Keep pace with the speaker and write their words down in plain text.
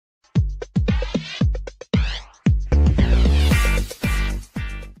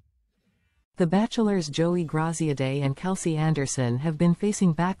The Bachelor's Joey Graziadei and Kelsey Anderson have been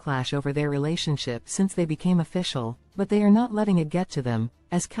facing backlash over their relationship since they became official, but they are not letting it get to them,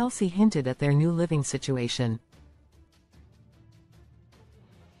 as Kelsey hinted at their new living situation.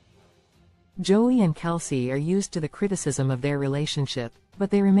 Joey and Kelsey are used to the criticism of their relationship,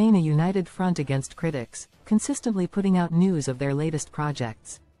 but they remain a united front against critics, consistently putting out news of their latest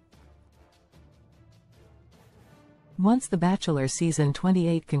projects. Once The Bachelor Season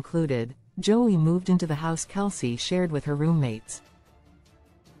 28 concluded, Joey moved into the house Kelsey shared with her roommates.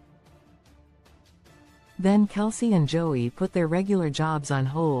 Then Kelsey and Joey put their regular jobs on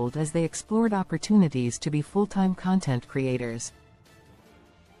hold as they explored opportunities to be full-time content creators.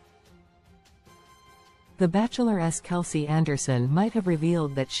 The Bachelor's Kelsey Anderson might have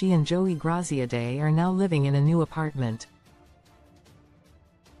revealed that she and Joey Graziadei are now living in a new apartment.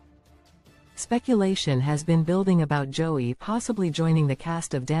 Speculation has been building about Joey possibly joining the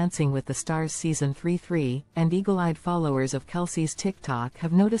cast of Dancing with the Stars Season 3, and eagle-eyed followers of Kelsey's TikTok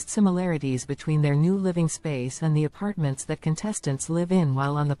have noticed similarities between their new living space and the apartments that contestants live in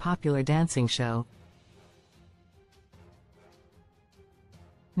while on the popular dancing show.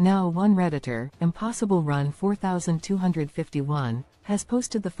 Now one Redditor, Impossible Run 4251, has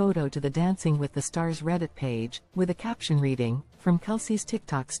posted the photo to the Dancing with the Stars Reddit page, with a caption reading, from Kelsey's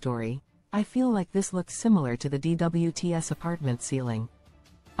TikTok story, "I feel like this looks similar to the DWTS apartment ceiling.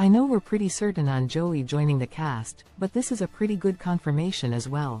 I know we're pretty certain on Joey joining the cast, but this is a pretty good confirmation as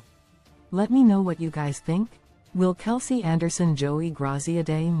well. Let me know what you guys think. Will Kelsey Anderson Joey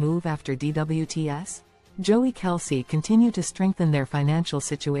Graziadei move after DWTS? Joey Kelsey continue to strengthen their financial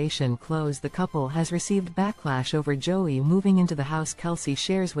situation. The couple has received backlash over Joey moving into the house Kelsey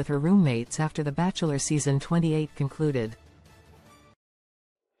shares with her roommates after The Bachelor Season 28 concluded.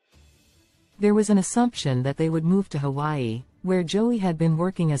 There was an assumption that they would move to Hawaii, where Joey had been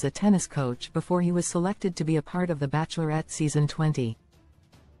working as a tennis coach before he was selected to be a part of The Bachelorette Season 20.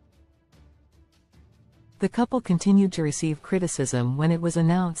 The couple continued to receive criticism when it was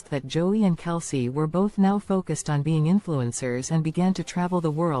announced that Joey and Kelsey were both now focused on being influencers and began to travel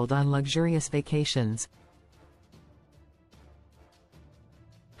the world on luxurious vacations.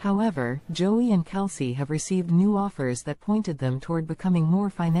 However, Joey and Kelsey have received new offers that pointed them toward becoming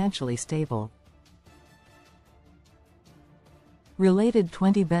more financially stable. Related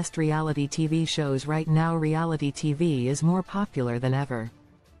 20 Best Reality TV Shows. Right now reality TV is more popular than ever.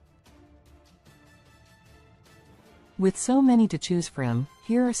 With so many to choose from,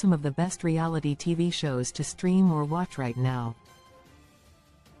 here are some of the best reality TV shows to stream or watch right now.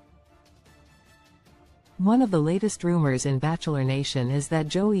 One of the latest rumors in Bachelor Nation is that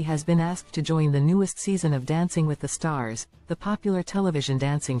Joey has been asked to join the newest season of Dancing with the Stars, the popular television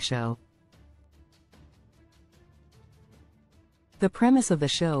dancing show. The premise of the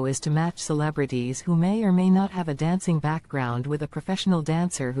show is to match celebrities who may or may not have a dancing background with a professional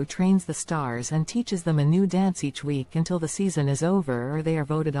dancer who trains the stars and teaches them a new dance each week until the season is over or they are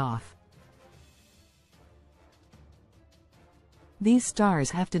voted off. These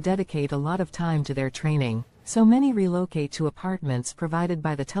stars have to dedicate a lot of time to their training, so many relocate to apartments provided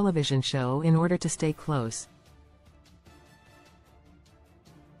by the television show in order to stay close.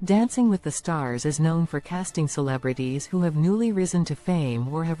 Dancing with the Stars is known for casting celebrities who have newly risen to fame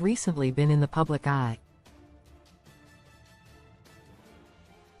or have recently been in the public eye.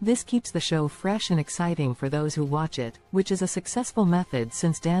 This keeps the show fresh and exciting for those who watch it, which is a successful method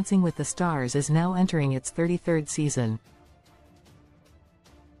since Dancing with the Stars is now entering its 33rd season.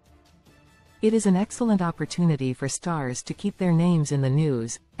 It is an excellent opportunity for stars to keep their names in the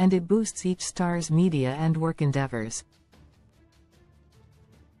news, and it boosts each star's media and work endeavors.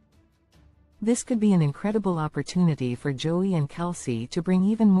 This could be an incredible opportunity for Joey and Kelsey to bring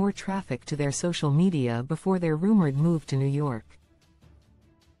even more traffic to their social media before their rumored move to New York.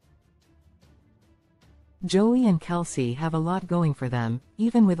 Joey and Kelsey have a lot going for them,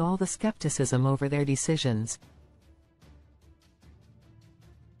 even with all the skepticism over their decisions.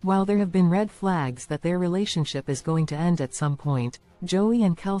 While there have been red flags that their relationship is going to end at some point, Joey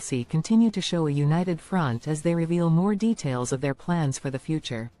and Kelsey continue to show a united front as they reveal more details of their plans for the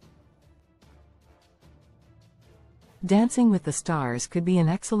future. Dancing with the Stars could be an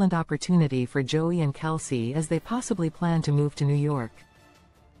excellent opportunity for Joey and Kelsey as they possibly plan to move to New York.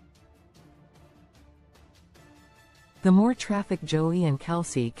 The more traffic Joey and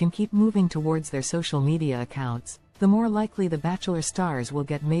Kelsey can keep moving towards their social media accounts, the more likely the Bachelor stars will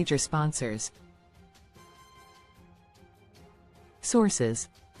get major sponsors. Sources: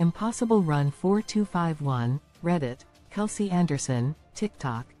 Impossible Run 4251, Reddit, Kelsey Anderson,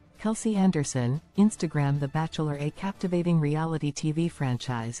 TikTok, Kelsey Anderson, Instagram. The Bachelor, a captivating reality TV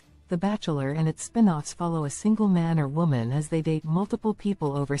franchise The Bachelor and its spin-offs follow a single man or woman as they date multiple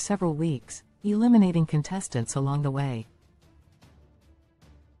people over several weeks, eliminating contestants along the way.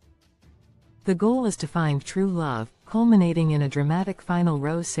 The goal is to find true love, culminating in a dramatic final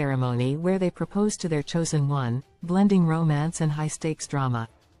rose ceremony where they propose to their chosen one, blending romance and high-stakes drama.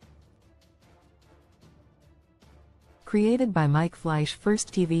 Created by Mike Fleisch,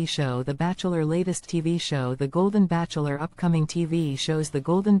 first TV show The Bachelor, latest TV show The Golden Bachelor, upcoming TV shows The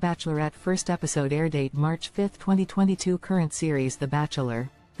Golden Bachelorette, first episode air date March 5, 2022, current series The Bachelor,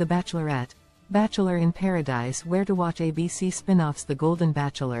 The Bachelorette, Bachelor in Paradise, where to watch ABC spin-offs The Golden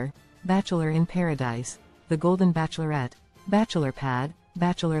Bachelor, Bachelor in Paradise, The Golden Bachelorette, Bachelor Pad,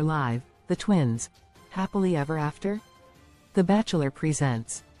 Bachelor Live, The Twins, Happily Ever After? The Bachelor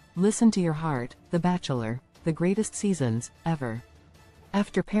presents Listen to Your Heart, The Bachelor, The Greatest Seasons, Ever.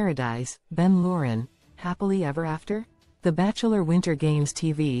 After Paradise, Ben Lauren, Happily Ever After? The Bachelor Winter Games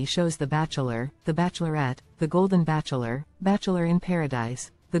TV shows The Bachelor, The Bachelorette, The Golden Bachelor, Bachelor in Paradise,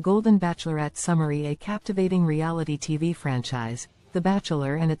 The Golden Bachelorette summary. A captivating reality TV franchise, The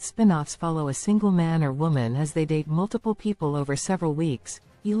Bachelor and its spin-offs follow a single man or woman as they date multiple people over several weeks,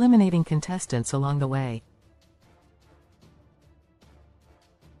 eliminating contestants along the way.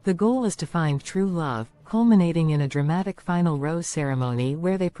 The goal is to find true love, culminating in a dramatic final rose ceremony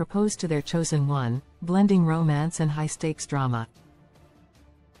where they propose to their chosen one, blending romance and high-stakes drama.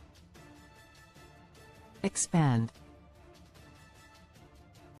 Expand.